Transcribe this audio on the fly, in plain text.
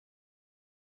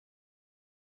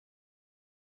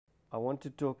I want to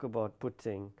talk about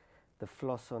putting the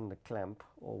floss on the clamp,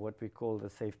 or what we call the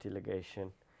safety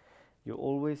ligation. You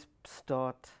always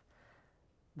start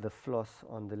the floss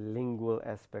on the lingual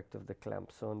aspect of the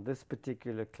clamp. So on this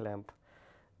particular clamp,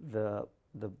 the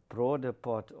broader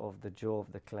part of the jaw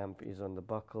of the clamp is on the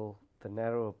buckle, the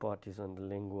narrower part is on the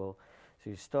lingual. So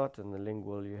you start on the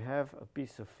lingual, you have a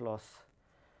piece of floss,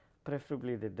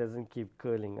 preferably that doesn't keep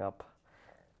curling up,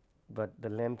 but the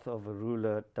length of a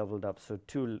ruler doubled up, so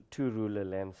two ruler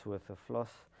lengths worth of floss.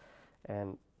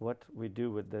 And what we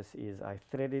do with this is I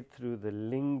thread it through the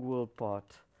lingual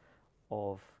part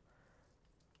of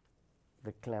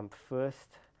the clamp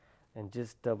first and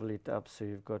just double it up, so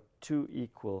you've got two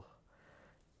equal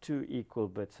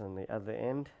bits on the other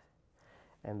end,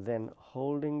 and then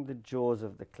holding the jaws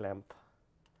of the clamp,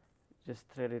 just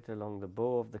thread it along the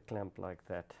bow of the clamp like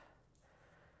that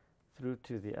through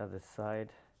to the other side.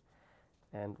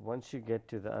 And once you get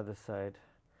to the other side,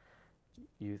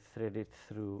 you thread it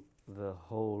through the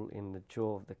hole in the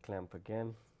jaw of the clamp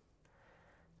again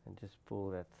and just pull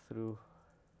that through.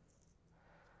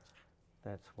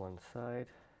 That's one side,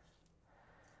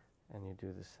 and you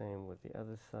do the same with the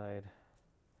other side.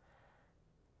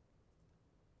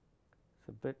 It's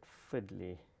a bit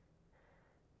fiddly,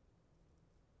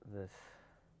 this,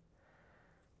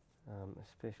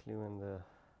 especially when the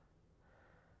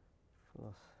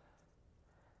floss,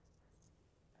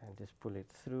 and just pull it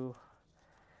through,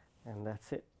 and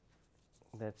that's it.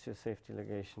 That's your safety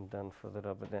ligation done for the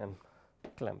rubber dam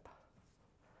clamp.